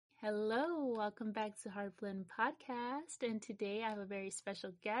Hello, welcome back to Heart Blend Podcast. And today I have a very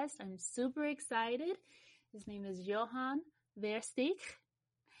special guest. I'm super excited. His name is Johan Versteeg,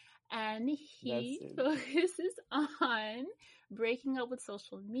 and That's he it. focuses on breaking up with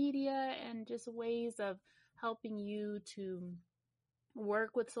social media and just ways of helping you to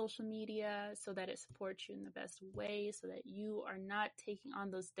work with social media so that it supports you in the best way, so that you are not taking on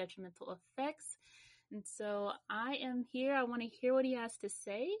those detrimental effects. And so I am here. I want to hear what he has to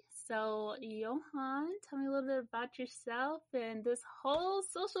say. So, Johan, tell me a little bit about yourself and this whole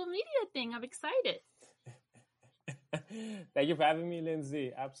social media thing. I'm excited. Thank you for having me,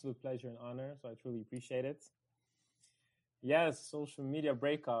 Lindsay. Absolute pleasure and honor. So I truly appreciate it. Yes, social media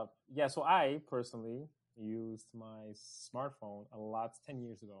breakup. Yeah, so I personally used my smartphone a lot 10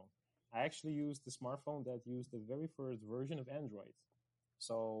 years ago. I actually used the smartphone that used the very first version of Android.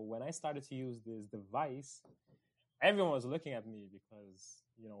 So when I started to use this device, everyone was looking at me because,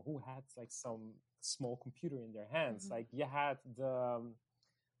 who had like some small computer in their hands? Mhm. Like you had the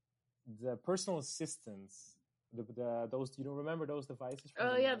personal assistants, those you don't remember those devices from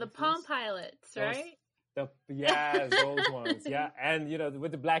Oh, the yeah, the 90s? Palm Pilots, Those right? yes, those ones. Yeah. And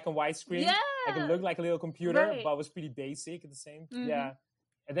with the black and white screen, like it Yeah. looked like a little computer, Right. but was pretty basic at the same. Mhm. Yeah.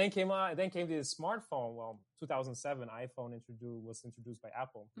 And then came the smartphone. Well, 2007 iPhone was introduced by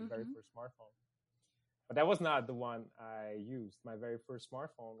Apple, the very Mhm. first smartphone. But that was not the one I used. My very first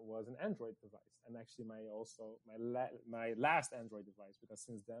smartphone was an Android device, and actually my last Android device, because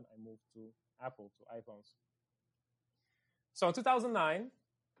since then I moved to Apple, to iPhones. So in 2009,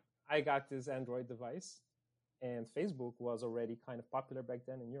 I got this Android device, and Facebook was already kind of popular back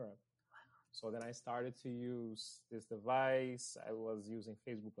then in Europe. So then I started to use this device. I was using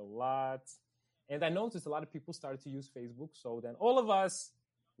Facebook a lot. And I noticed a lot of people started to use Facebook. So then all of us,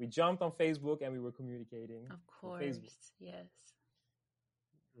 we jumped on Facebook and we were communicating Of through course, Facebook, yes.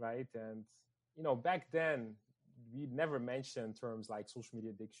 right? And, back then, we never mentioned terms like social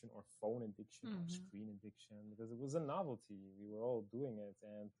media addiction or phone addiction or screen addiction because it was a novelty. We were all doing it,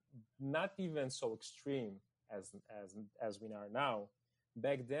 and not even so extreme as we are now.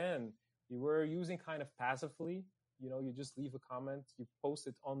 Back then, we were using kind of passively. You just leave a comment, you post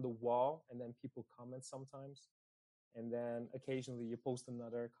it on the wall, and then people comment sometimes. And then occasionally you post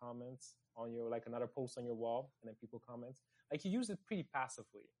another comment on another post on your wall, and then people comment. Like you use it pretty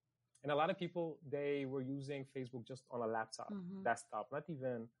passively. And a lot of people, they were using Facebook just on a laptop, desktop, not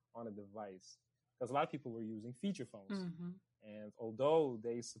even on a device. Because a lot of people were using feature phones. And although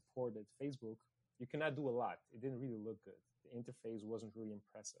they supported Facebook, you cannot do a lot. It didn't really look good. The interface wasn't really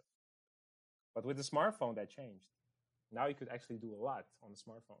impressive. But with the smartphone, that changed. Now you could actually do a lot on the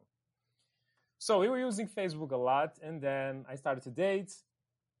smartphone. So we were using Facebook a lot, and then I started to date,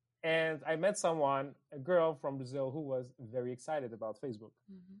 and I met a girl from Brazil, who was very excited about Facebook.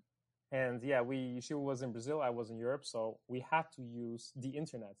 And yeah, she was in Brazil, I was in Europe, so we had to use the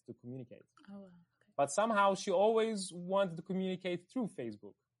internet to communicate. Oh, wow. Okay. But somehow she always wanted to communicate through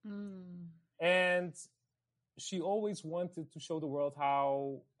Facebook. And she always wanted to show the world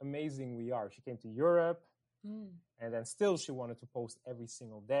how amazing we are. She came to Europe, and then still she wanted to post every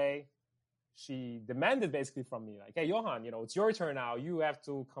single day. She demanded basically from me, like, hey, Johan, it's your turn now. You have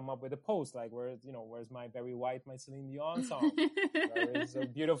to come up with a post. Like, where's my Barry White, my Celine Dion song? Where is a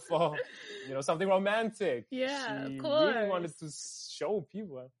beautiful, something romantic? Yeah, she of course. really wanted to show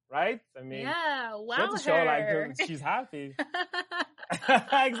people, right? I mean, yeah, wow, she had to show like she's happy.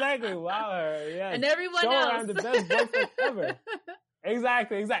 Exactly, wow her. Yeah, and everyone show else. her I'm the best boyfriend ever.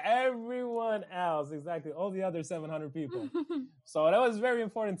 Exactly. Everyone else, exactly. All the other 700 people. So that was very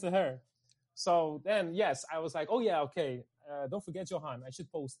important to her. So then, yes, I was like, oh yeah, okay. Don't forget, Johan, I should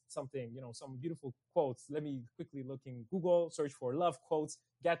post something, some beautiful quotes. Let me quickly look in Google, search for love quotes,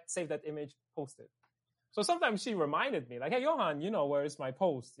 save that image, post it. So sometimes she reminded me, like, hey, Johan, where's my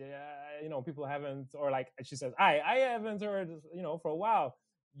post? Yeah, people haven't, or like she says, I haven't heard, for a while.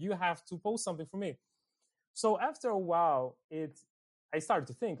 You have to post something for me. So after a while, I started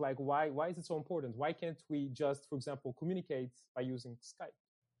to think, like, why is it so important? Why can't we just, for example, communicate by using Skype?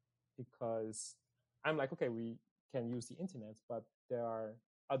 Because I'm like, okay, we can use the internet, but there are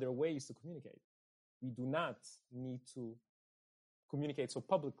other ways to communicate. We do not need to communicate so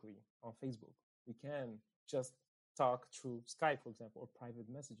publicly on Facebook. We can just talk through Skype, for example, or private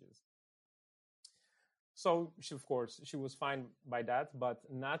messages. So she was fine by that, but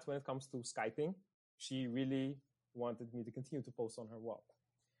not when it comes to Skyping. She really wanted me to continue to post on her wall.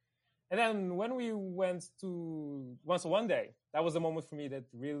 And then when we went to one day, that was the moment for me that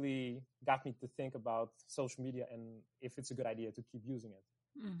really got me to think about social media and if it's a good idea to keep using it.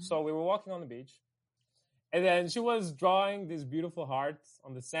 So we were walking on the beach, And then she was drawing this beautiful heart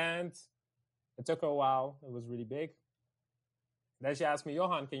on the sand. It took her a while. It was really big. Then she asked me,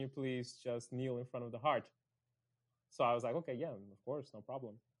 Johan, can you please just kneel in front of the heart? So I was like, okay, yeah, of course, no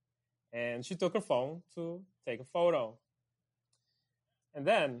problem. And she took her phone to take a photo. And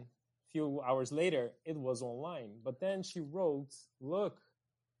then a few hours later, it was online. But then she wrote, look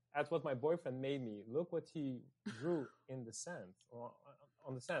at what my boyfriend made me. Look what he drew in the sand, or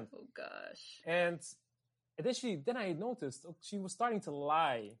on the sand. Oh, gosh. And then I noticed she was starting to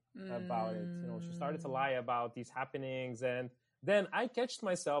lie about it. She started to lie about these happenings. And then I catched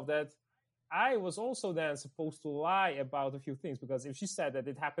myself that I was also then supposed to lie about a few things, because if she said that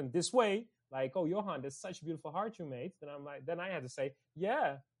it happened this way, like, oh, Johan, that's such a beautiful heart you made, then I had to say,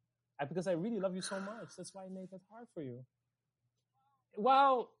 yeah, because I really love you so much. That's why I made that heart for you.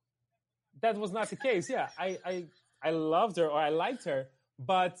 Well, that was not the case. Yeah, I loved her, or I liked her,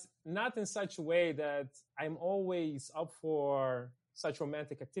 but not in such a way that I'm always up for such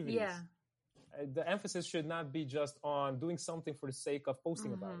romantic activities. Yeah. The emphasis should not be just on doing something for the sake of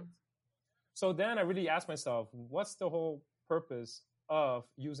posting about it. So then I really asked myself, what's the whole purpose of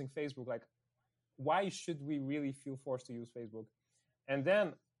using Facebook? Like, why should we really feel forced to use Facebook? And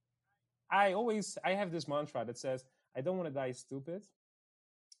then I have this mantra that says, I don't want to die stupid.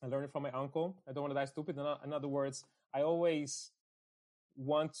 I learned it from my uncle. I don't want to die stupid. In other words, I always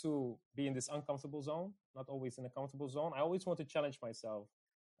want to be in this uncomfortable zone, not always in a comfortable zone. I always want to challenge myself,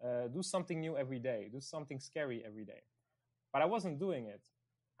 do something new every day, do something scary every day. But I wasn't doing it.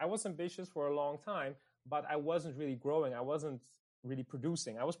 I was ambitious for a long time, but I wasn't really growing. I wasn't really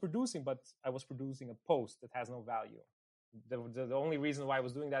producing. I was producing, but I was producing a post that has no value. The only reason why I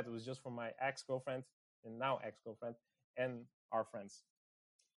was doing that was just for my ex-girlfriend, and now ex-girlfriend, and our friends.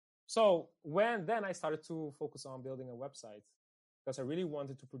 So then I started to focus on building a website, because I really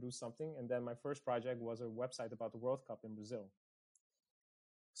wanted to produce something. And then my first project was a website about the World Cup in Brazil.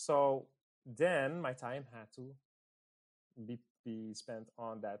 So then my time had to be spent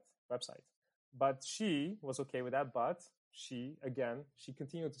on that website. But she was okay with that. But she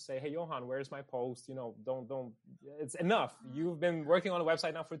continued to say, hey, Johan, where's my post? Don't, it's enough. You've been working on a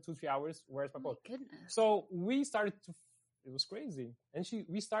website now for 2-3 hours. Where's my post? Goodness. So we started it was crazy. And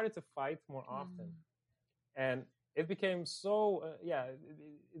we started to fight more often. And it became so,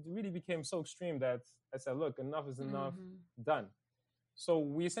 it really became so extreme that I said, look, enough is enough, done. So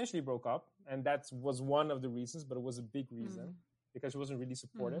we essentially broke up, and that was one of the reasons, but it was a big reason, because she wasn't really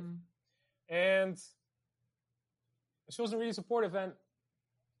supportive. And she wasn't really supportive. And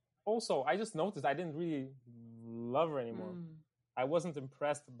also, I just noticed I didn't really love her anymore. I wasn't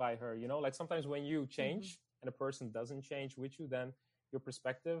impressed by her. Like sometimes when you change and a person doesn't change with you, then your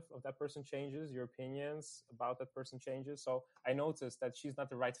perspective of that person changes, your opinions about that person changes. So I noticed that she's not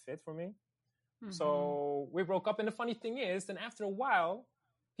the right fit for me. So we broke up. And the funny thing is, then after a while,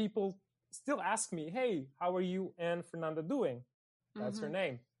 people still ask me, hey, how are you and Fernanda doing? That's her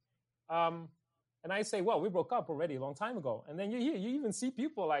name. And I say, well, we broke up already a long time ago. And then you even see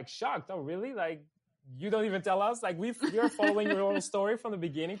people like shocked. Oh, really? Like, you don't even tell us? Like, we are following your whole story from the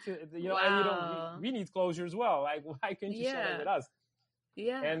beginning to, and we need closure as well. Like, why couldn't you share it with us?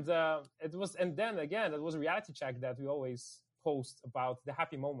 Yeah. And then again, it was a reality check that we always post about the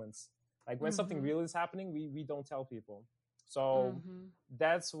happy moments. Like when something real is happening, we don't tell people. So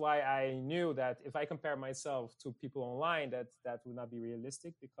that's why I knew that if I compare myself to people online, that would not be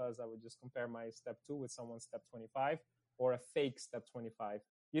realistic, because I would just compare my step 2 with someone's step 25 or a fake step 25.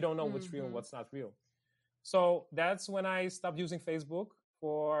 You don't know what's real and what's not real. So that's when I stopped using Facebook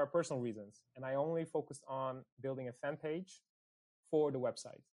for personal reasons. And I only focused on building a fan page for the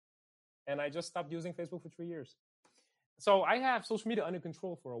website. And I just stopped using Facebook for 3 years. So I have social media under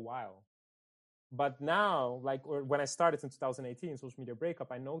control for a while. But now, when I started in 2018, social media breakup,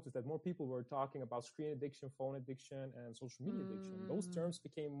 I noticed that more people were talking about screen addiction, phone addiction, and social media addiction. Those terms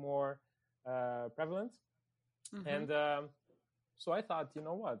became more prevalent. And so I thought, you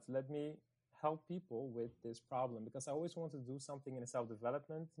know what, let me help people with this problem, because I always wanted to do something in a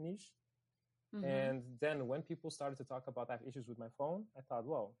self-development niche. And then when people started to talk about I have issues with my phone, I thought,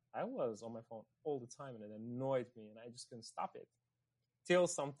 well, I was on my phone all the time and it annoyed me and I just couldn't stop it till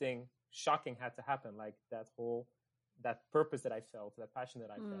something shocking had to happen, like that purpose that I felt, that passion that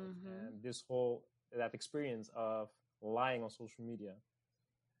I felt, and that experience of lying on social media.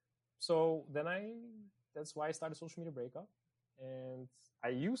 So then that's why I started Social Media Breakup, and I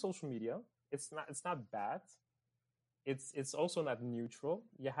use social media. It's not bad. It's also not neutral.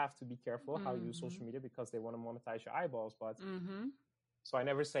 You have to be careful how you use social media, because they want to monetize your eyeballs. But so I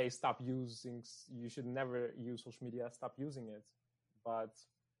never say stop using. You should never use social media. Stop using it. But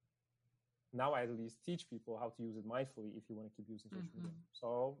now I at least teach people how to use it mindfully if you want to keep using social media.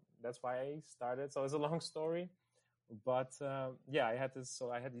 So that's why I started. So it's a long story, but yeah, I had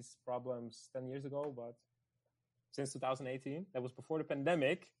these problems 10 years ago, but since 2018, that was before the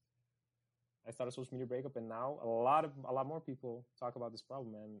pandemic, I started Social Media Breakup, and now a lot more people talk about this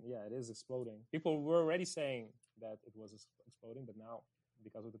problem, and yeah, it is exploding. People were already saying that it was exploding, but now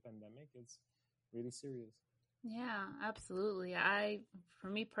because of the pandemic, it's really serious. Yeah, absolutely. For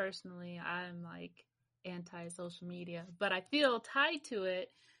me personally, I'm like anti-social media, but I feel tied to it.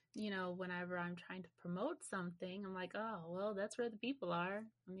 Whenever I'm trying to promote something, I'm like, oh, well, that's where the people are.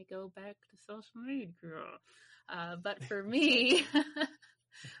 Let me go back to social media. But for me,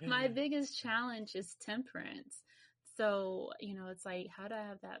 my biggest challenge is temperance. So, it's like, how do I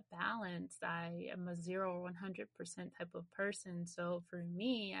have that balance? I am a 0 or 100% type of person. So for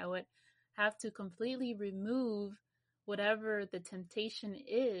me, I would have to completely remove whatever the temptation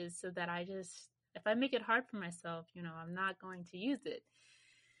is so that if I make it hard for myself, I'm not going to use it.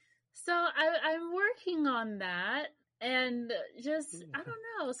 So I'm working on that, and I don't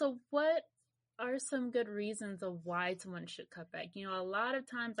know. So what are some good reasons of why someone should cut back? A lot of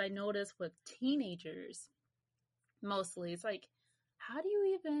times I notice with teenagers, mostly, it's like, how do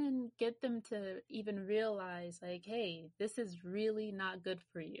you even get them to even realize, like, hey, this is really not good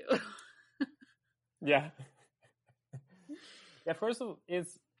for you? Yeah. Yeah, first of all,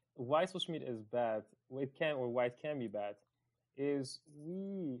 it's why social media is bad, why it can be bad, is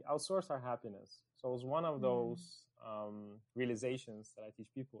we outsource our happiness. So it's one of those realizations that I teach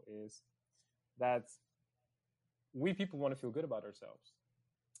people is that we people want to feel good about ourselves.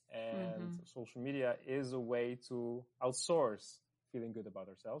 And social media is a way to outsource feeling good about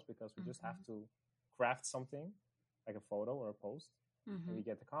ourselves because we just have to craft something like a photo or a post and we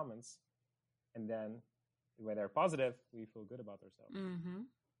get the comments. And then when they're positive, we feel good about ourselves.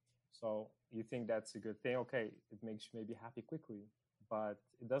 So you think that's a good thing. Okay, it makes you maybe happy quickly, but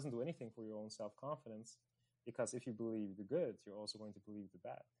it doesn't do anything for your own self-confidence because if you believe the good, you're also going to believe the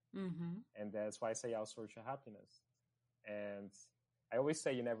bad. And that's why I say outsource your happiness. And I always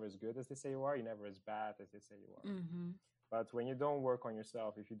say you're never as good as they say you are. You're never as bad as they say you are. But when you don't work on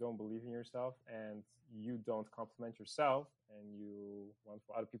yourself, if you don't believe in yourself and you don't compliment yourself and you want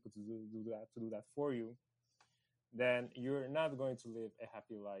for other people to do that for you, then you're not going to live a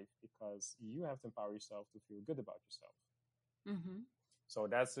happy life because you have to empower yourself to feel good about yourself. So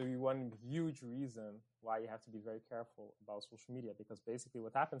that's one huge reason why you have to be very careful about social media, because basically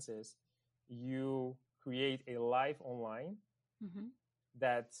what happens is you create a life online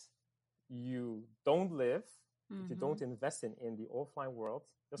that you don't live, that you don't invest in the offline world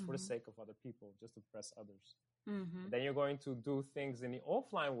just for the sake of other people, just to impress others. Then you're going to do things in the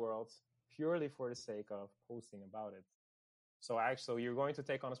offline world purely for the sake of posting about it. So actually, you're going to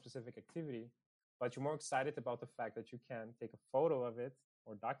take on a specific activity, but you're more excited about the fact that you can take a photo of it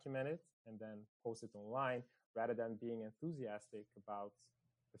or document it and then post it online rather than being enthusiastic about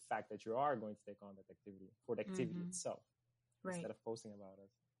the fact that you are going to take on that activity for the activity itself instead of posting about it.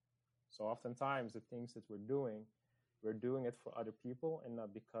 So oftentimes the things that we're doing it for other people and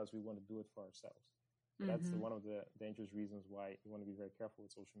not because we want to do it for ourselves. So that's one of the dangerous reasons why you want to be very careful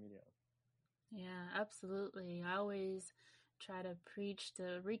with social media. Yeah, absolutely. I always try to preach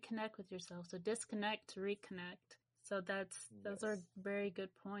to reconnect with yourself. So disconnect to reconnect. So those are very good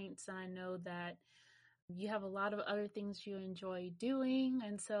points. And I know that you have a lot of other things you enjoy doing.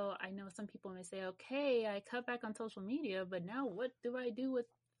 And so I know some people may say, okay, I cut back on social media, but now what do I do with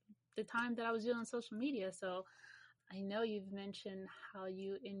the time that I was doing on social media? So I know you've mentioned how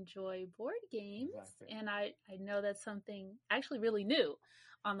you enjoy board games, and I know that's something actually really new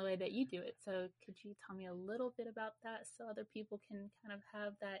on the way that you do it. So could you tell me a little bit about that so other people can kind of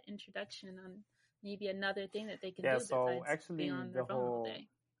have that introduction on maybe another thing that they can do so besides actually being on their phone all day?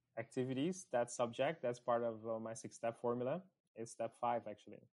 Activities, that subject, that's part of my 6-step formula. It's step 5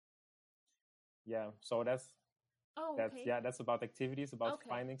 actually. Yeah, so that's about activities, about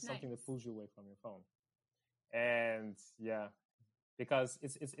finding something that pulls you away from your phone. And yeah, because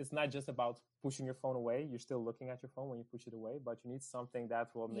it's not just about pushing your phone away. You're still looking at your phone when you push it away, but you need something that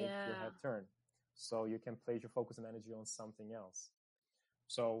will make your head turn so you can place your focus and energy on something else.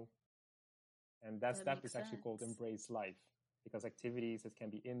 So, and that step is actually called Embrace Life, because activities that can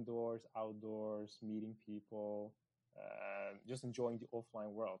be indoors, outdoors, meeting people, just enjoying the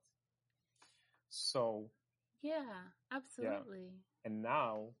offline world. So yeah, absolutely. Yeah. And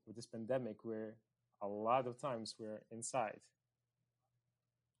now with this pandemic, we're a lot of times we're inside.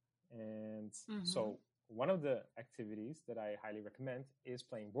 And so one of the activities that I highly recommend is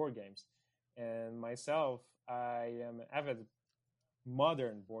playing board games. And myself, I am an avid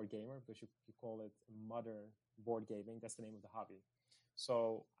modern board gamer, because you call it modern board gaming. That's the name of the hobby.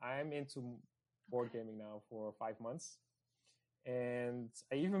 So I'm into board Okay. gaming now for 5 months, and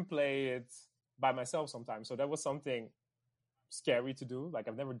I even play it by myself sometimes. So that was something scary to do. Like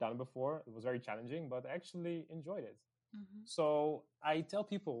I've never done before. It was very challenging, but I actually enjoyed it. Mm-hmm. So I tell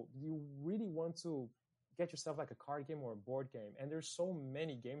people, you really want to get yourself like a card game or a board game. And there's so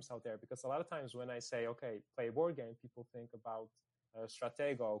many games out there, because a lot of times when I say, okay, play a board game, people think about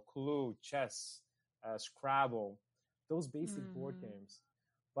Stratego, Clue, chess, Scrabble, those basic board Mm-hmm. games.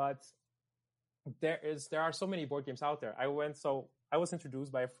 But there are so many board games out there. I was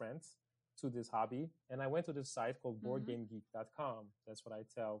introduced by a friend to this hobby, and I went to this site called Mm-hmm. boardgamegeek.com. That's what I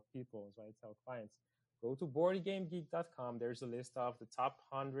tell people, that's what I tell clients. Go to boardgamegeek.com. There's a list of the top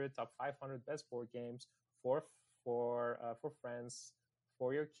 100, top 500 best board games for for friends,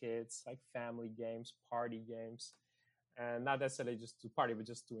 for your kids, like family games, party games, and not necessarily just to party, but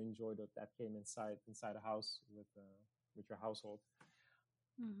just to enjoy that game inside a house with your household.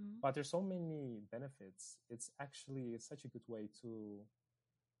 Mm-hmm. But there's so many benefits. It's actually such a good way to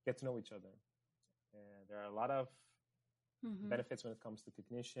get to know each other. There are a lot of Mm-hmm. benefits when it comes to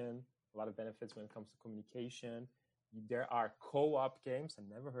cognition, a lot of benefits when it comes to communication. There are co-op games. I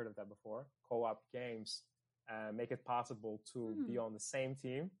never heard of that before. Co-op games make it possible to be Mm. on the same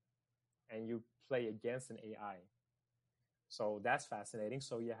team and you play against an AI. So that's fascinating.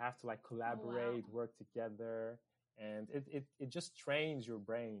 So you have to like Oh, wow. collaborate, work together, and it just trains your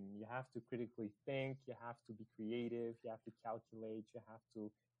brain. You have to critically think, you have to be creative, you have to calculate, you have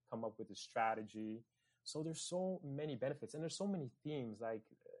to come up with a strategy. So there's so many benefits, and there's so many themes, like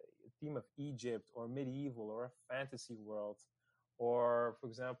a theme of Egypt or medieval or a fantasy world, or for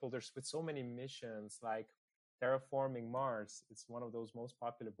example, there's with so many missions like terraforming Mars. It's one of those most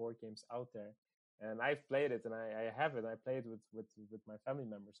popular board games out there, and I've played it, and I have it. I play it with my family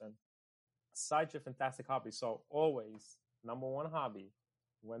members, and such a fantastic hobby. So always number one hobby.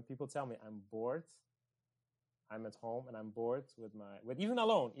 When people tell me I'm bored, I'm at home and I'm bored with even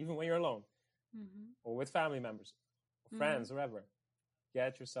alone, even when you're alone, Mm-hmm. or with family members, or Mm-hmm. friends, whatever.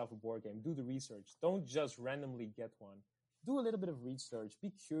 Get yourself a board game. Do the research. Don't just randomly get one. Do a little bit of research.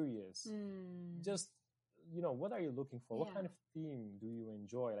 Be curious. Mm. Just what are you looking for? What Yeah. kind of theme do you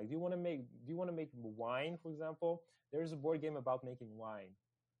enjoy? Like, do you want to make wine, for example? There's a board game about making wine.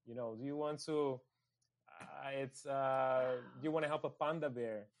 Do you want to it's do you want to help a panda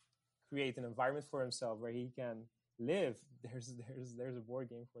bear create an environment for himself where he can live? There's a board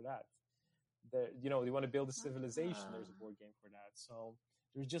game for that. You want to build a civilization, Wow. there's a board game for that. So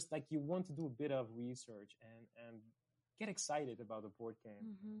there's just like, you want to do a bit of research and get excited about the board game.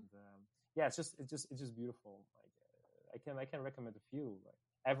 Mm-hmm. And yeah, it's just beautiful. Like I can recommend a few. Like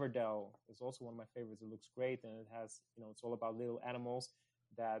Everdell is also one of my favorites. It looks great, and it has it's all about little animals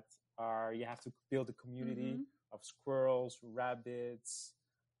that you have to build a community Mm-hmm. of squirrels, rabbits,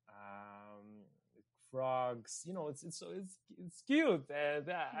 um, frogs. It's cute, and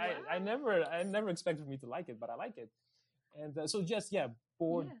I never expected me to like it, but I like it. And so just, yeah,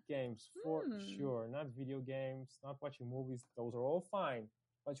 board Yeah. games for Mm. sure. Not video games, not watching movies. Those are all fine,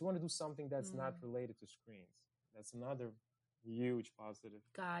 but you want to do something that's not Mm. related to screens. That's another huge positive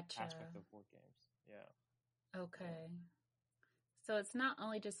Gotcha. aspect of board games. Yeah. Okay. So it's not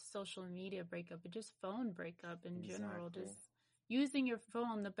only just social media breakup, but just phone breakup in general. Exactly. Just using your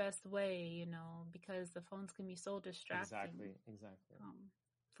phone the best way, because the phones can be so distracting Exactly.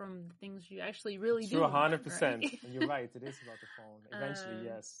 from the things you actually really do. True, want, 100%. right? And you're right. It is about the phone. Eventually,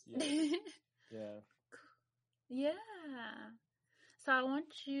 yes. Yeah. Yeah. So I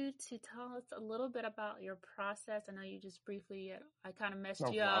want you to tell us a little bit about your process. I know you just briefly, I kind of messed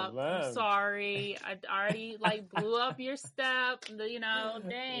No you up. I'm problem. sorry. I already blew up your step. Dang,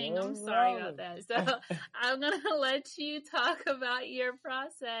 No I'm sorry problem. about that. So I'm going to let you talk about your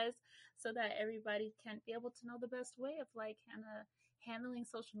process so that everybody can be able to know the best way of kind of handling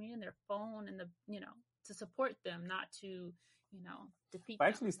social media and their phone and to support them, not to, defeat But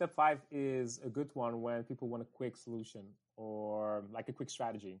them. actually, step 5 is a good one when people want a quick solution or like a quick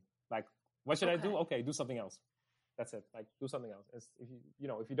strategy. Like, what should I do? Okay, do something else. That's it. Like, do something else. If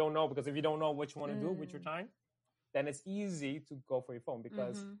you don't know, because if you don't know what you want to do with your time, then it's easy to go for your phone,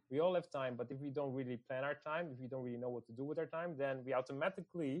 because we all have time. But if we don't really plan our time, if we don't really know what to do with our time, then we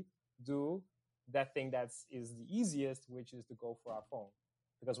automatically do that thing that is the easiest, which is to go for our phone.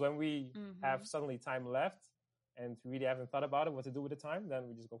 Because when we have suddenly time left and we really haven't thought about it, what to do with the time, then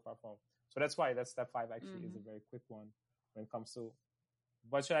we just go for our phone. So that's why that step 5 actually is a very quick one when it comes to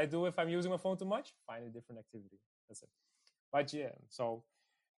what should I do if I'm using my phone too much? Find a different activity. That's it. But yeah,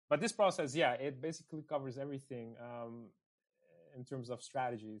 but this process, yeah, it basically covers everything. in terms of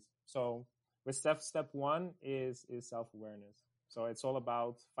strategies. So with step one is self-awareness. So it's all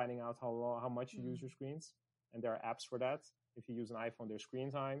about finding out how much you use your screens, and there are apps for that. If you use an iPhone, there's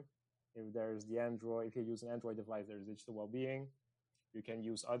screen time. If there's if you use an Android device, there's digital well-being. You can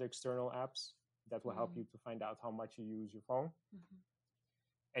use other external apps that will help you to find out how much you use your phone.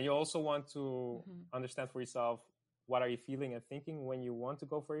 And you also want to understand for yourself, what are you feeling and thinking when you want to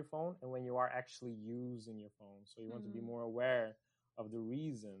go for your phone and when you are actually using your phone. So you want to be more aware of the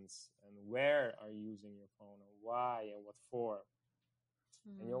reasons and where are you using your phone and why and what for.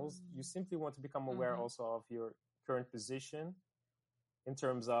 And you simply want to become aware also of your current position in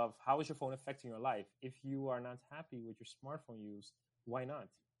terms of how is your phone affecting your life. If you are not happy with your smartphone use, why not?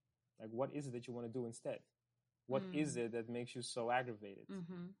 Like, what is it that you want to do instead? What is it that makes you so aggravated?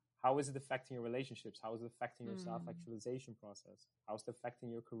 How is it affecting your relationships? How is it affecting your self-actualization process? How is it affecting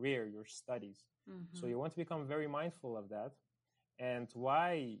your career, your studies? So you want to become very mindful of that. And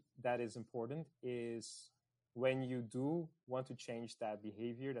why that is important is when you do want to change that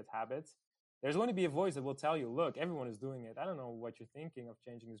behavior, that habit, there's going to be a voice that will tell you, look, everyone is doing it. I don't know what you're thinking of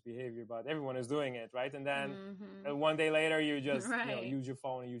changing this behavior, but everyone is doing it, right? And then one day later, you just use your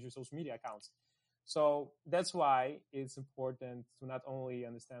phone and use your social media accounts. So that's why it's important to not only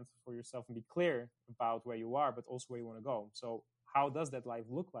understand for yourself and be clear about where you are, but also where you want to go. So how does that life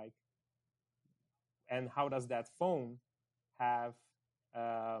look like? And how does that phone have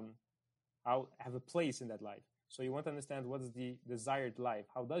a place in that life? So you want to understand what is the desired life.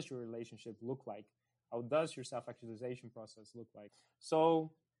 How does your relationship look like? How does your self-actualization process look like?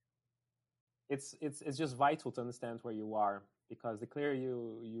 So it's just vital to understand where you are, because the clearer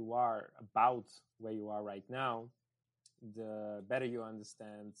you are about where you are right now, the better you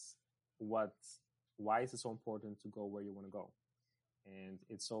understand why is it so important to go where you want to go. And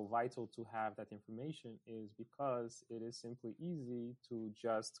it's so vital to have that information is because it is simply easy to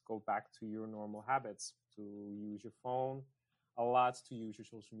just go back to your normal habits, to use your phone a lot, to use your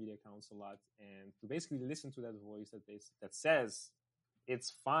social media accounts a lot, and to basically listen to that voice that says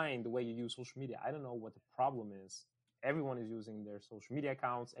it's fine the way you use social media. I don't know what the problem is. Everyone is using their social media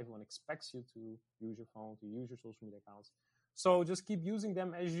accounts. Everyone expects you to use your phone, to use your social media accounts. So just keep using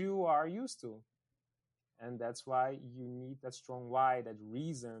them as you are used to. And that's why you need that strong why, that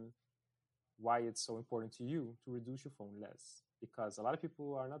reason why it's so important to you to reduce your phone less. Because a lot of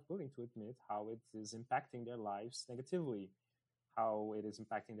people are not willing to admit how it is impacting their lives negatively, how it is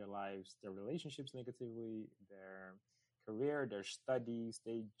impacting their lives, their relationships negatively, their career, their studies.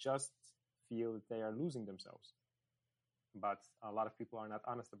 They just feel that they are losing themselves. But a lot of people are not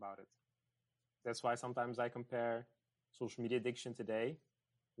honest about it. That's why sometimes I compare social media addiction today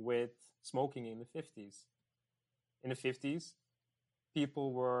with smoking in the 50s. In the 50s,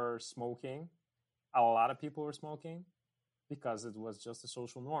 people were smoking. A lot of people were smoking because it was just a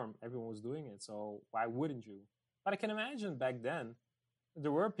social norm. Everyone was doing it. So why wouldn't you? But I can imagine back then,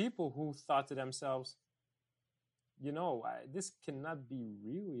 there were people who thought to themselves, this cannot be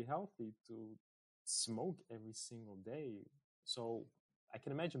really healthy to smoke every single day. So I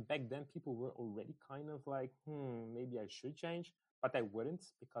can imagine back then people were already kind of like, maybe I should change, but I wouldn't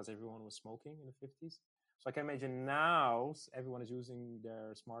because everyone was smoking in the 50s. So I can imagine now everyone is using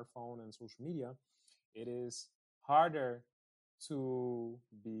their smartphone and social media. It is harder to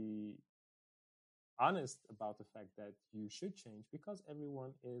be honest about the fact that you should change because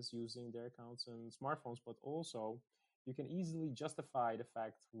everyone is using their accounts and smartphones, but also you can easily justify the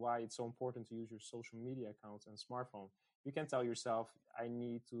fact why it's so important to use your social media accounts and smartphone. You can tell yourself, I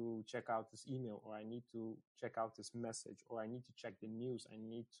need to check out this email, or I need to check out this message, or I need to check the news. I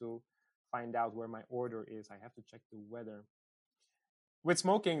need to find out where my order is. I have to check the weather. With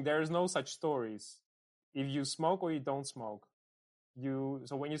smoking, there is no such stories. If you smoke or you don't smoke,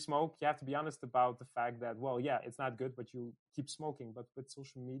 so when you smoke, you have to be honest about the fact that, well, yeah, it's not good, but you keep smoking. But with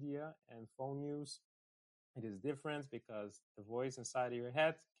social media and phone use, it is different because the voice inside of your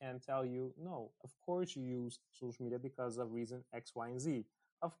head can tell you, no, of course you use social media because of reason X, Y, and Z.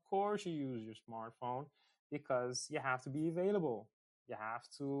 Of course you use your smartphone because you have to be available. You have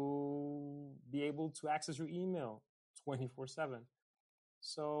to be able to access your email 24/7.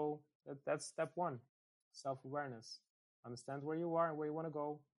 So that's step one, self-awareness. Understand where you are and where you want to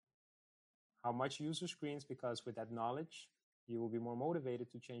go, how much you use your screens, because with that knowledge, you will be more motivated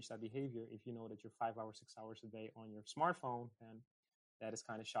to change that behavior. If you know that you're 5 hours, 6 hours a day on your smartphone, then that is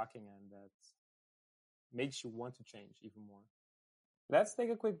kind of shocking, and that makes you want to change even more. Let's take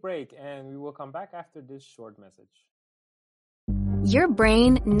a quick break, and we will come back after this short message. Your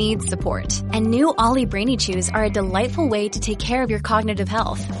brain needs support, and new Ollie Brainy Chews are a delightful way to take care of your cognitive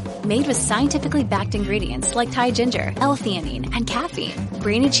health. Made with scientifically backed ingredients like Thai ginger, L-theanine, and caffeine,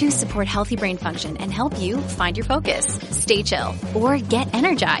 Brainy Chews support healthy brain function and help you find your focus, stay chill, or get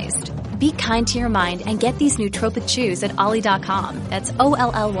energized. Be kind to your mind and get these nootropic chews at ollie.com. That's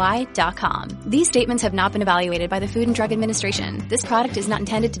OLLY.com. These statements have not been evaluated by the Food and Drug Administration. This product is not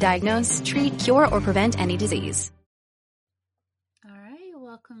intended to diagnose, treat, cure, or prevent any disease. All right,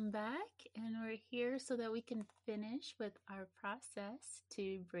 welcome back. And we're here so that we can finish with our process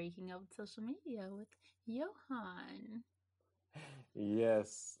to breaking up with social media with Johan.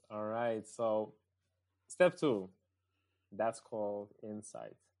 Yes. All right. So step 2, that's called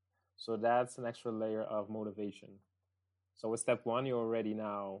insight. So that's an extra layer of motivation. So with step 1, you're already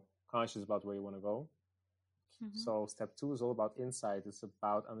now conscious about where you want to go. Mm-hmm. So step 2 is all about insight. It's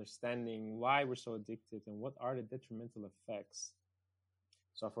about understanding why we're so addicted and what are the detrimental effects.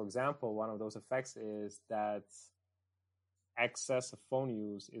 So for example, one of those effects is that excess of phone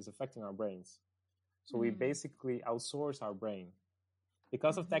use is affecting our brains. So we basically outsource our brain.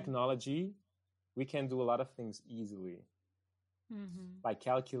 Because of technology, we can do a lot of things easily. Like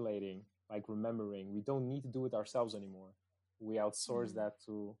calculating, like remembering. We don't need to do it ourselves anymore. We outsource that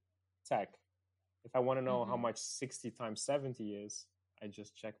to tech. If I want to know how much 60 times 70 is, I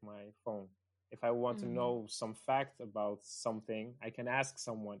just check my phone. If I want to know some fact about something, I can ask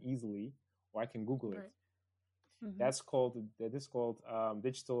someone easily, or I can Google it. This is called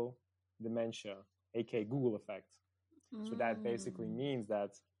digital dementia, aka Google effect. So that basically means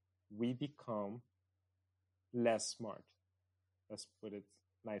that we become less smart. Let's put it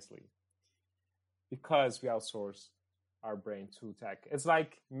nicely. Because we outsource our brain to tech. It's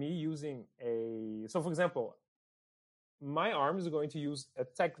like me using so for example, my arm is going to use a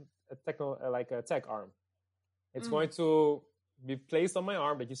tech arm. It's going to be placed on my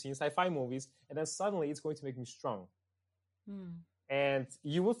arm that you see in sci-fi movies, and then suddenly it's going to make me strong. And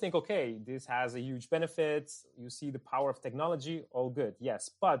you will think, okay, this has a huge benefit. You see the power of technology, all good, yes.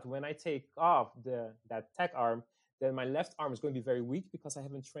 But when I take off that tech arm, then my left arm is going to be very weak because I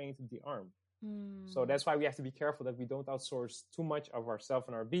haven't trained the arm. So that's why we have to be careful that we don't outsource too much of ourselves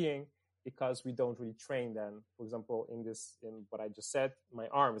and our being, because we don't really train them. For example, in what I just said, my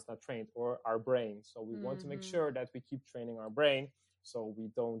arm is not trained, or our brain. So we want to make sure that we keep training our brain, so we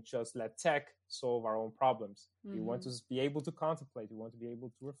don't just let tech solve our own problems. We want to be able to contemplate. We want to be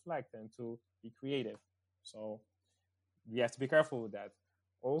able to reflect and to be creative. So we have to be careful with that.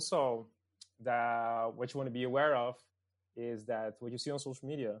 Also, what you want to be aware of is that what you see on social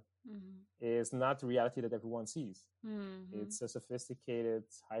media is not the reality that everyone sees. It's a sophisticated,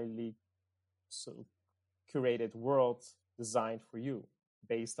 highly curated world designed for you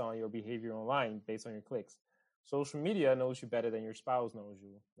based on your behavior online, based on your clicks. Social media knows you better than your spouse knows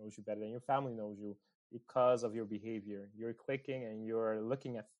you better than your family knows you, because of your behavior. You're clicking and you're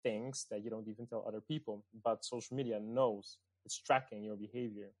looking at things that you don't even tell other people, but social media knows. It's tracking your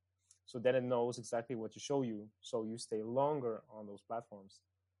behavior. So then it knows exactly what to show you, so you stay longer on those platforms.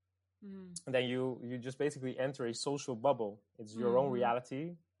 And then you just basically enter a social bubble. It's your own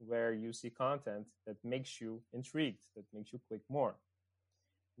reality where you see content that makes you intrigued, that makes you click more,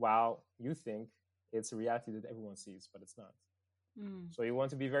 while you think it's a reality that everyone sees, but it's not. So you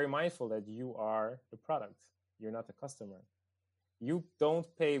want to be very mindful that you are the product. You're not the customer. You don't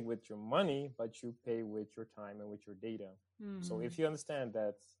pay with your money, but you pay with your time and with your data. So if you understand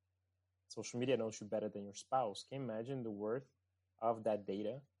that social media knows you better than your spouse, can you imagine the worth of that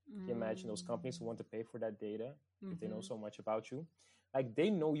data? Can you imagine those companies who want to pay for that data if they know so much about you? Like, they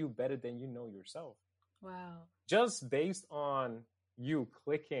know you better than you know yourself. Wow. Just based on you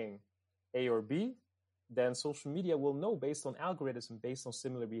clicking A or B, then social media will know, based on algorithms and based on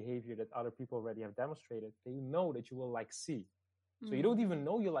similar behavior that other people already have demonstrated, they know that you will like C. So you don't even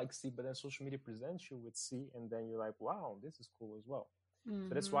know you like C, but then social media presents you with C, and then you're like, wow, this is cool as well.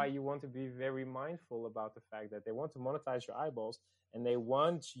 So that's why you want to be very mindful about the fact that they want to monetize your eyeballs, and they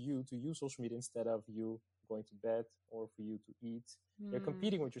want you to use social media instead of you going to bed or for you to eat. They're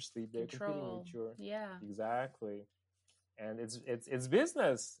competing with your sleep. They're competing with your... Exactly. And it's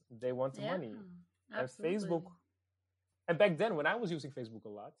business. They want the money. Absolutely. And Facebook... And back then, when I was using Facebook a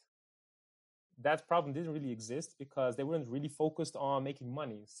lot, that problem didn't really exist because they weren't really focused on making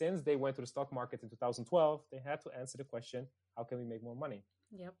money. Since they went to the stock market in 2012, they had to answer the question, how can we make more money?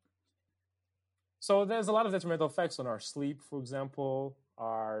 Yep. So there's a lot of detrimental effects on our sleep, for example,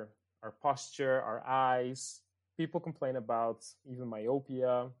 our posture, our eyes. People complain about even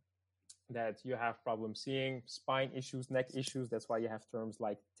myopia, that you have problems seeing, spine issues, neck issues. That's why you have terms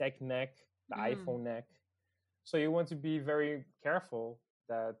like tech neck, the iPhone neck. So you want to be very careful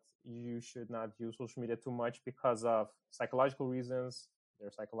that you should not use social media too much because of psychological reasons. There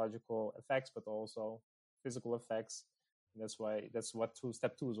are psychological effects, but also physical effects. And that's what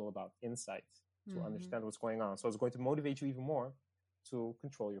step 2 is all about: insight, to understand what's going on. So it's going to motivate you even more to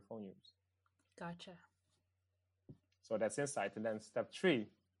control your phone use. Gotcha. So that's insight. And then step 3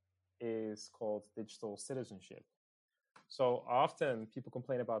 is called digital citizenship. So often people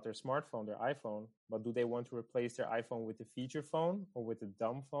complain about their smartphone, their iPhone, but do they want to replace their iPhone with a feature phone or with a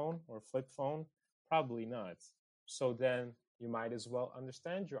dumb phone or a flip phone? Probably not. So then you might as well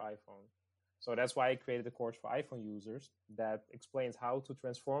understand your iPhone. So that's why I created a course for iPhone users that explains how to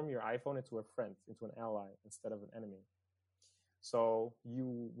transform your iPhone into a friend, into an ally instead of an enemy. So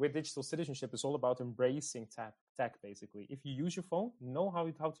with digital citizenship, it's all about embracing tech, basically. If you use your phone, know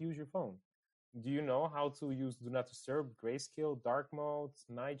how to use your phone. Do you know how to use Do Not Disturb, grayscale, dark mode,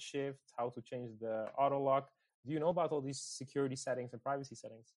 night shift, how to change the auto lock? Do you know about all these security settings and privacy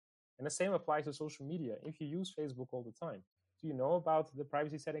settings? And the same applies to social media. If you use Facebook all the time, do you know about the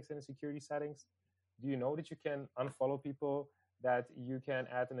privacy settings and the security settings? Do you know that you can unfollow people, that you can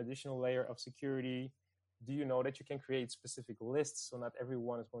add an additional layer of security? Do you know that you can create specific lists so not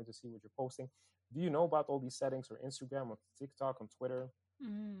everyone is going to see what you're posting? Do you know about all these settings on Instagram, on TikTok, on Twitter?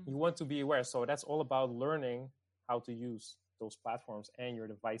 You want to be aware. So that's all about learning how to use those platforms and your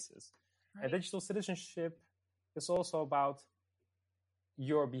devices. Right. And digital citizenship is also about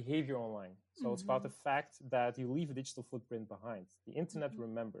your behavior online. So it's about the fact that you leave a digital footprint behind. The internet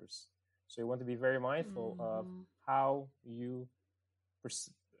remembers. So you want to be very mindful of how you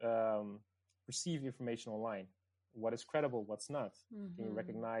perceive information online. What is credible, what's not? Can you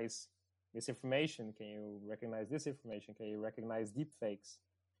recognize misinformation? Can you recognize disinformation? Can you recognize deep fakes?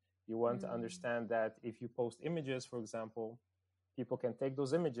 You want to understand that if you post images, for example, people can take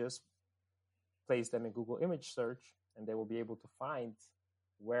those images, place them in Google image search, and they will be able to find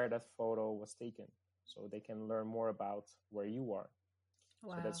where that photo was taken. So they can learn more about where you are.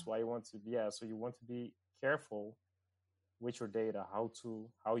 Wow. So that's why you want to be careful with your data,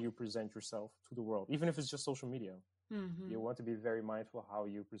 how you present yourself to the world, even if it's just social media. You want to be very mindful how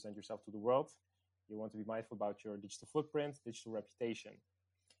you present yourself to the world. You want to be mindful about your digital footprint, digital reputation.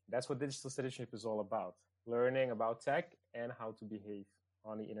 That's what digital citizenship is all about. Learning about tech and how to behave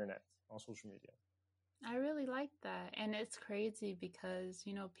on the internet, on social media. I really like that. And it's crazy because,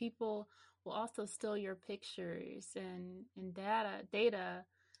 people will also steal your pictures and data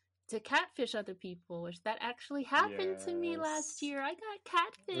to catfish other people, which that actually happened to me last year. I got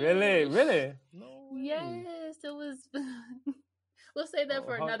catfished. Really? No way. Yes, it was. We'll say that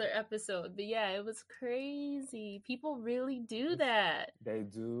for another episode. But yeah, it was crazy. People really do that. They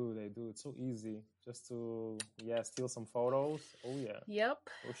do. It's so easy just to, steal some photos. Oh, yeah. Yep.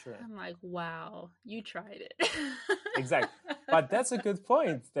 For sure. I'm like, wow, you tried it. Exactly. But that's a good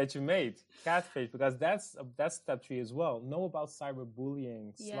point that you made. Catfish, because that's step 3 as well. Know about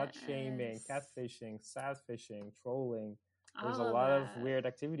cyberbullying, slut shaming, catfishing, sad fishing, trolling. There's a lot of weird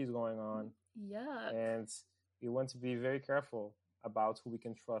activities going on. Yeah. And you want to be very careful about who we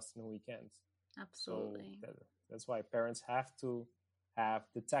can trust and who we can't. Absolutely. So that's why parents have to have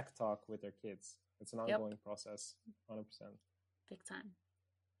the tech talk with their kids. It's an ongoing process, 100%. Big time.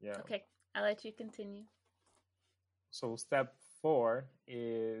 Yeah. Okay, I'll let you continue. So step 4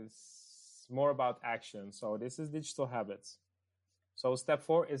 is more about action. So this is digital habits. So step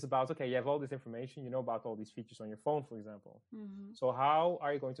 4 is about, you have all this information, you know about all these features on your phone, for example. So how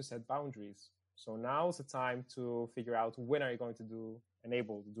are you going to set boundaries? So now is the time to figure out when are you going to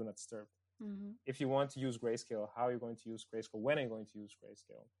enable Do Not Disturb. If you want to use grayscale, how are you going to use grayscale? When are you going to use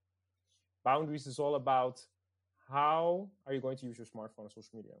grayscale? Boundaries is all about how are you going to use your smartphone and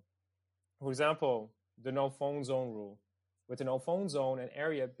social media. For example, the no phone zone rule. With the no phone zone, an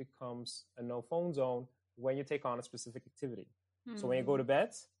area becomes a no phone zone when you take on a specific activity. So when you go to bed,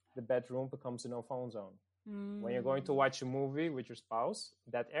 the bedroom becomes a no phone zone. When you're going to watch a movie with your spouse,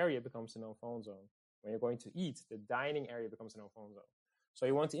 that area becomes a no phone zone. When you're going to eat, the dining area becomes a no phone zone. So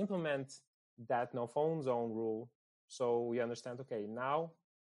you want to implement that no phone zone rule so we understand, now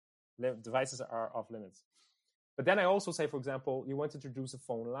devices are off limits. But then I also say, for example, you want to introduce a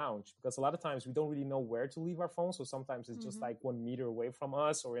phone lounge, because a lot of times we don't really know where to leave our phone. So sometimes it's just like 1 meter away from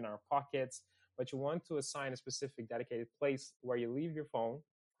us or in our pockets. But you want to assign a specific dedicated place where you leave your phone,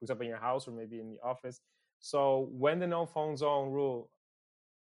 for example, in your house or maybe in the office. So when the no phone zone rule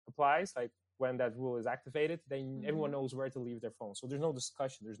applies, like when that rule is activated, then everyone knows where to leave their phone. So there's no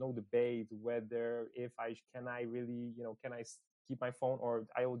discussion, there's no debate whether can I keep my phone, or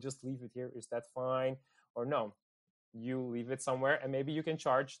I will just leave it here. Is that fine? Or no, you leave it somewhere and maybe you can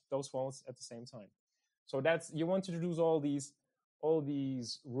charge those phones at the same time. So you want to introduce all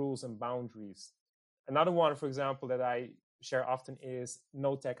these rules and boundaries. Another one, for example, that I share often is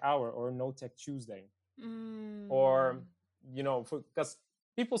no tech hour or no tech Tuesday. Or, because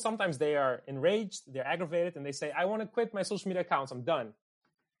people sometimes they are enraged, they're aggravated, and they say, I want to quit my social media accounts, I'm done.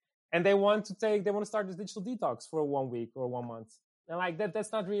 And they want to start this digital detox for 1 week or 1 month. And like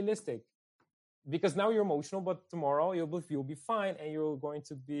that's not realistic, because now you're emotional, but tomorrow you'll be fine and you're going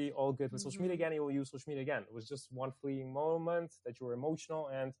to be all good with social media again. You will use social media again. It was just one fleeting moment that you were emotional.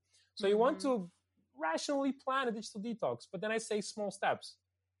 And so you want to rationally plan a digital detox, but then I say small steps.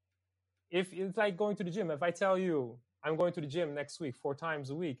 If it's like going to the gym, if I tell you I'm going to the gym next week 4 times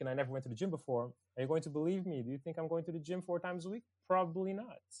a week and I never went to the gym before, are you going to believe me? Do you think I'm going to the gym 4 times a week? Probably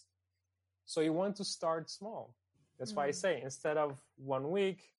not. So you want to start small. That's why I say, instead of 1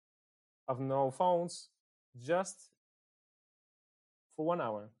 week of no phones, just for 1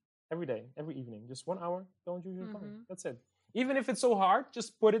 hour every day, every evening, just 1 hour, don't use your phone. That's it. Even if it's so hard,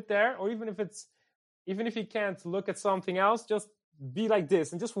 just put it there. Or even if you can't look at something else, just be like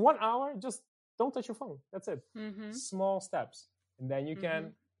this. And just 1 hour, just don't touch your phone. That's it. Small steps. And then you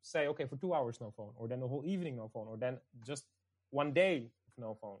can say, okay, for 2 hours, no phone. Or then the whole evening, no phone. Or then just 1 day of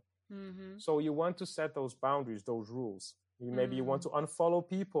no phone. So you want to set those boundaries, those rules. Maybe you want to unfollow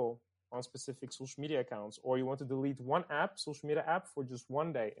people on specific social media accounts, or you want to delete one social media app for just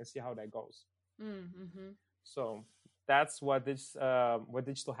 1 day and see how that goes. So that's what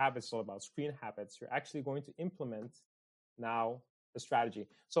digital habits is all about. Screen habits. You're actually going to implement now a strategy.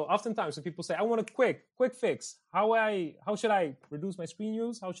 So oftentimes when people say, I want a quick fix, how should I reduce my screen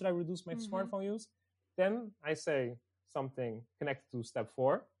use? How should I reduce my smartphone use? Then I say something connected to step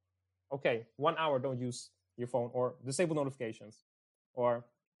 4. Okay, 1 hour, don't use your phone, or disable notifications, or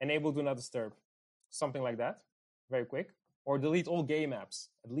enable do not disturb, something like that, very quick. Or delete all game apps,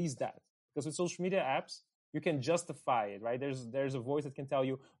 at least that. Because with social media apps, you can justify it, right? There's a voice that can tell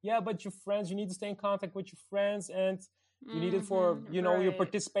you, yeah, but your friends, you need to stay in contact with your friends, and you need it for, you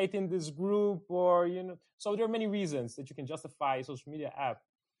participate in this group, or, so there are many reasons that you can justify a social media app,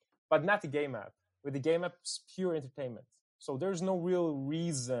 but not the game app. With the game app, it's pure entertainment. So there's no real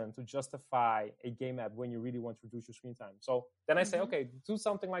reason to justify a game app when you really want to reduce your screen time. So then I say, okay, do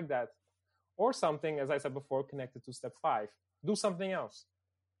something like that. Or something, as I said before, connected to step 5. Do something else.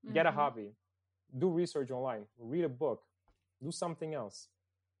 Get a hobby. Do research online. Read a book. Do something else.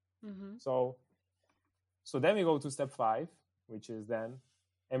 So then we go to step 5, which is then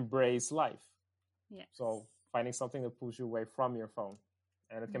embrace life. Yes. So finding something that pulls you away from your phone.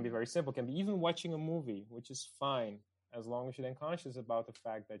 And it can be very simple. It can be even watching a movie, which is fine, as long as you're then conscious about the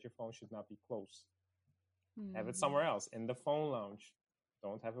fact that your phone should not be close. Have it somewhere else, in the phone lounge.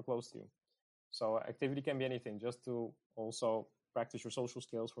 Don't have it close to you. So activity can be anything, just to also practice your social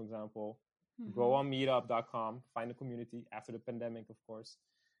skills, for example. Go on meetup.com, find a community after the pandemic, of course,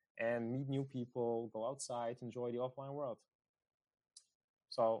 and meet new people, go outside, enjoy the offline world.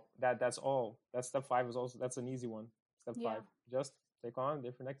 So that's all. That's step 5 is also, that's an easy one. Step 5, just take on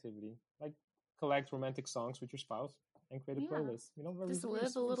different activity, like collect romantic songs with your spouse and create a playlist. Just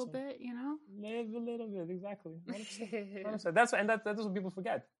live a little bit, Live a little bit, exactly. 100%. That's what people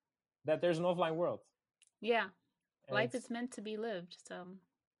forget, that there's an offline world. Yeah, and life is meant to be lived, so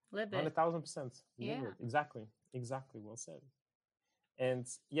live it. 100,000%. Yeah, exactly. Well said. And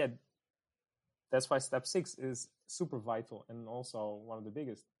yeah, that's why step 6 is super vital and also one of the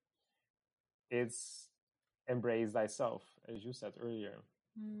biggest. It's embrace thyself, as you said earlier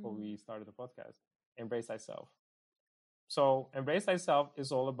before we started the podcast. Embrace thyself. So embrace thyself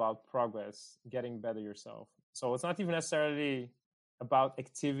is all about progress, getting better yourself. So it's not even necessarily about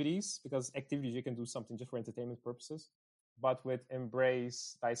activities, because activities you can do something just for entertainment purposes. But with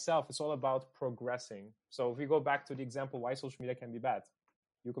embrace thyself, it's all about progressing. So if we go back to the example why social media can be bad,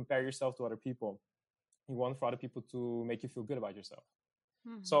 you compare yourself to other people. You want for other people to make you feel good about yourself.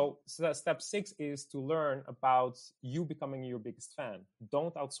 So step 6 is to learn about you becoming your biggest fan.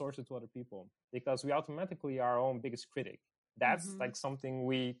 Don't outsource it to other people, because we automatically are our own biggest critic. That's like something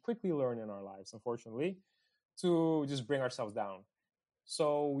we quickly learn in our lives, unfortunately, to just bring ourselves down.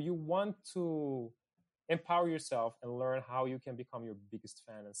 So you want to empower yourself and learn how you can become your biggest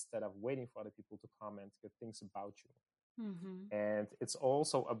fan instead of waiting for other people to comment good things about you. And it's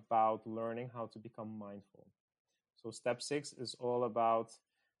also about learning how to become mindful. So step 6 is all about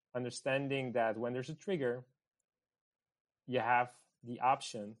understanding that when there's a trigger, you have the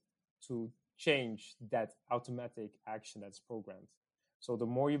option to change that automatic action that's programmed. So the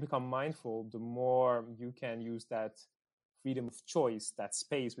more you become mindful, the more you can use that freedom of choice, that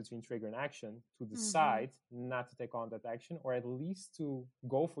space between trigger and action, to decide not to take on that action, or at least to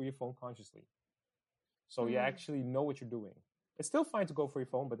go for your phone consciously. So you actually know what you're doing. It's still fine to go for your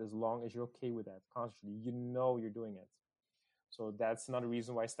phone, but as long as you're okay with that consciously, you know you're doing it. So that's another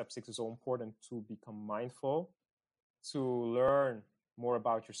reason why step 6 is so important, to become mindful, to learn more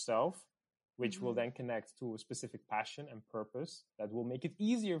about yourself, which will then connect to a specific passion and purpose that will make it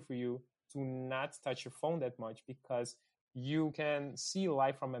easier for you to not touch your phone that much, because you can see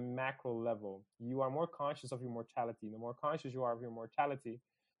life from a macro level. You are more conscious of your mortality. The more conscious you are of your mortality,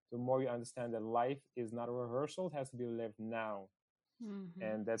 the more you understand that life is not a rehearsal. It has to be lived now.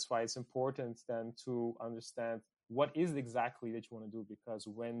 And that's why it's important then to understand what is exactly that you want to do, because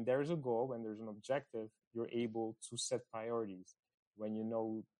when there's a goal, when there's an objective, you're able to set priorities. When you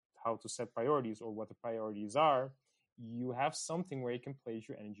know how to set priorities, or what the priorities are, you have something where you can place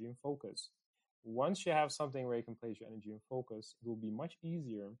your energy and focus. Once you have something where you can place your energy and focus, it will be much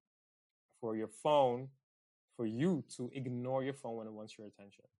easier for your phone, for you to ignore your phone when it wants your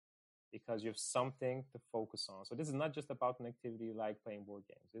attention, because you have something to focus on. So this is not just about an activity like playing board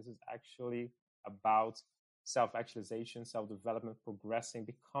games. This is actually about self-actualization, self-development, progressing,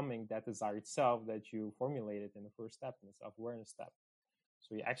 becoming that desired self that you formulated in the first step, in the self-awareness step.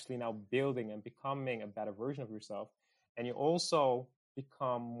 So you're actually now building and becoming a better version of yourself. And you also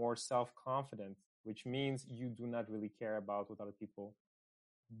become more self-confident, which means you do not really care about what other people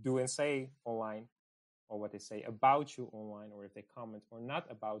do and say online, or what they say about you online, or if they comment or not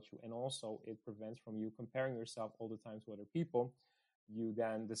about you. And also it prevents from you comparing yourself all the time to other people. You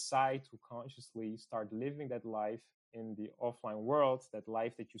then decide to consciously start living that life in the offline world, that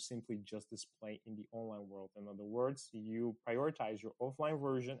life that you simply just display in the online world. In other words, you prioritize your offline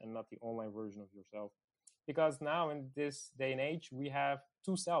version and not the online version of yourself. Because now in this day and age, we have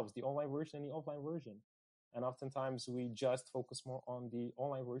two selves, the online version and the offline version. And oftentimes we just focus more on the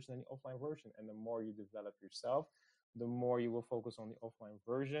online version than the offline version. And the more you develop yourself, the more you will focus on the offline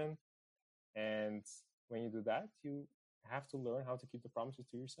version. And when you do that, you have to learn how to keep the promises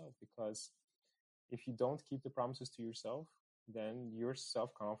to yourself, because if you don't keep the promises to yourself, then your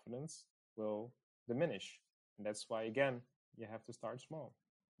self-confidence will diminish. And that's why, again, you have to start small.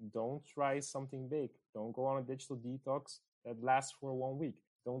 Don't try something big. Don't go on a digital detox that lasts for 1 week.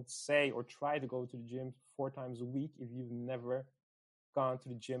 Don't say or try to go to the gym 4 times a week if you've never gone to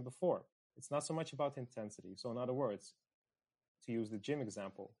the gym before. It's not so much about intensity. So in other words, to use the gym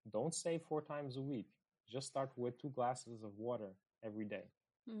example, don't say 4 times a week. Just start with 2 glasses of water every day.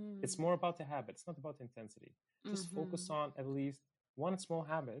 It's more about the habit. It's not about intensity. Just focus on at least one small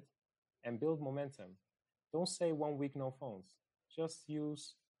habit and build momentum. Don't say 1 week no phones. Just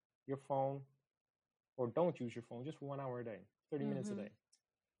use your phone, or don't use your phone just for 1 hour a day, 30 minutes a day.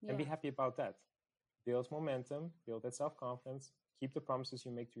 And be happy about that. Build momentum, build that self-confidence, keep the promises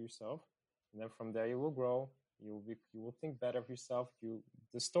you make to yourself. And then from there you will grow. You will think better of yourself.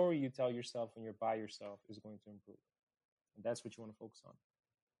 The story you tell yourself when you're by yourself is going to improve. And that's what you want to focus on.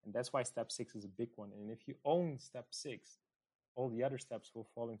 And that's why step 6 is a big one. And if you own step 6, all the other steps will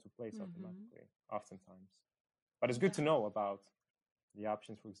fall into place automatically, oftentimes. But it's good to know about the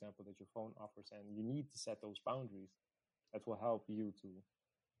options, for example, that your phone offers. And you need to set those boundaries that will help you to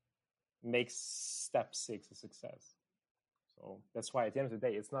make step 6 a success. So that's why at the end of the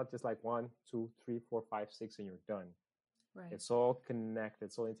day, it's not just like 1, 2, 3, 4, 5, 6, and you're done. Right. It's all connected.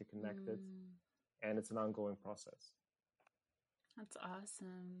 It's all interconnected. And it's an ongoing process. That's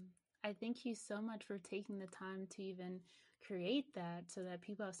awesome. I thank you so much for taking the time to even create that, so that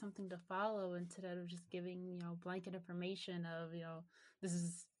people have something to follow, instead of just giving, blanket information of, this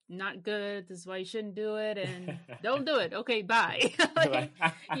is not good, this is why you shouldn't do it, and don't do it. Okay, bye. Because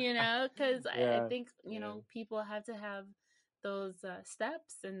I think, people have to have those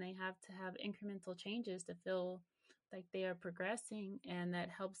steps, and they have to have incremental changes to feel like they are progressing, and that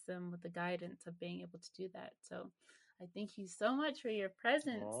helps them with the guidance of being able to do that. So I thank you so much for your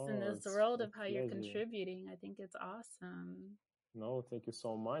presence in this world of how you're contributing. I think it's awesome. No, thank you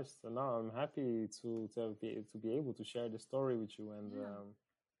so much. So now I'm happy to be able to share the story with you. And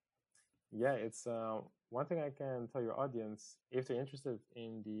it's one thing I can tell your audience: if they're interested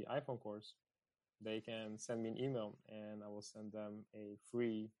in the iPhone course, they can send me an email, and I will send them a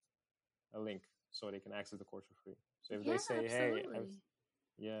link so they can access the course for free. So if they say, absolutely.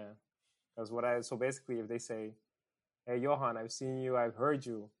 so basically, if they say, "Hey, Johan, I've seen you, I've heard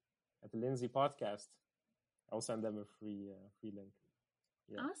you at the Lindsay podcast," I'll send them a free link.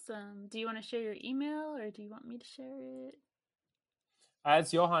 Yeah. Awesome. Do you want to share your email, or do you want me to share it?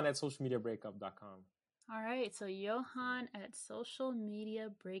 It's Johan at socialmediabreakup.com. All right. So Johan at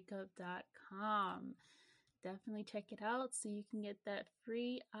socialmediabreakup.com. Definitely check it out so you can get that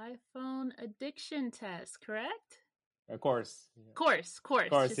free iPhone addiction test, correct? Course. Yeah. Course.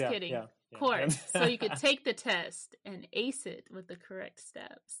 Just yeah, kidding. yeah. Course. So you could take the test and ace it with the correct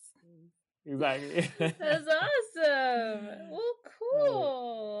steps. Exactly. That's awesome. Well,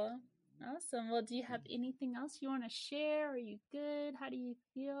 cool. Awesome. Well, do you have anything else you want to share? Are you good? How do you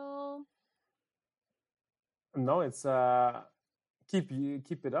feel? No, it's keep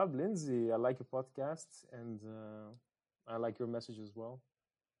it up, Lindsay. I like your podcast, and I like your message as well.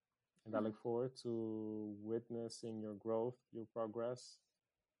 And I look forward to witnessing your growth, your progress,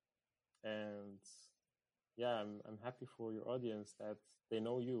 and yeah, I'm happy for your audience that they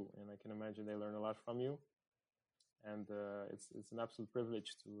know you, and I can imagine they learn a lot from you. And it's an absolute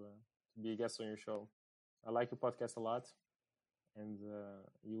privilege to be a guest on your show. I like your podcast a lot, and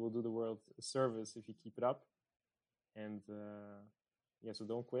you will do the world a service if you keep it up. And yeah, so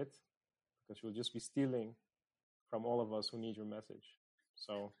don't quit, because you'll just be stealing from all of us who need your message.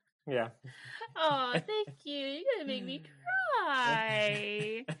 So yeah. Oh, thank you. You're gonna make me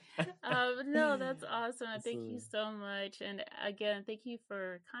cry. No, that's awesome. Thank you so much. And again, thank you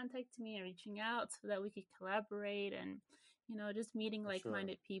for contacting me and reaching out so that we could collaborate. And just meeting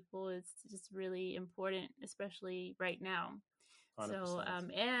like-minded people is just really important, especially right now. 100%. So,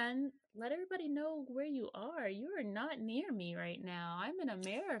 and let everybody know where you are. You are not near me right now. I'm in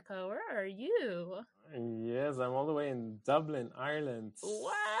America. Where are you? Yes, I'm all the way in Dublin, Ireland.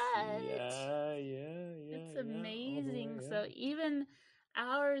 What? Yeah. It's amazing. Yeah. So even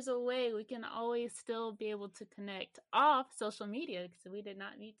hours away, we can always still be able to connect off social media, because we did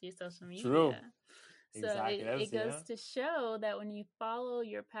not meet through social media. True. So exactly. it goes to show that when you follow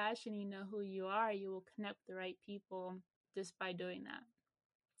your passion, you know who you are, you will connect with the right people just by doing that.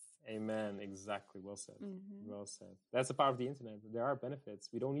 Amen. Exactly. Well said. Mm-hmm. Well said. That's the power of the internet. There are benefits.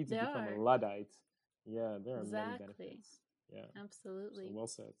 We don't need to become a Luddite. Yeah, there are many benefits. Yeah. Absolutely. So well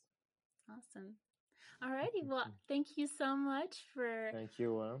said. Awesome. Alrighty. Well, thank you so much for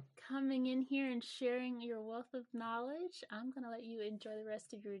coming in here and sharing your wealth of knowledge. I'm going to let you enjoy the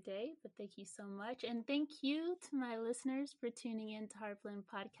rest of your day, but thank you so much. And thank you to my listeners for tuning in to Heart Blend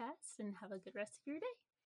Podcast, and have a good rest of your day.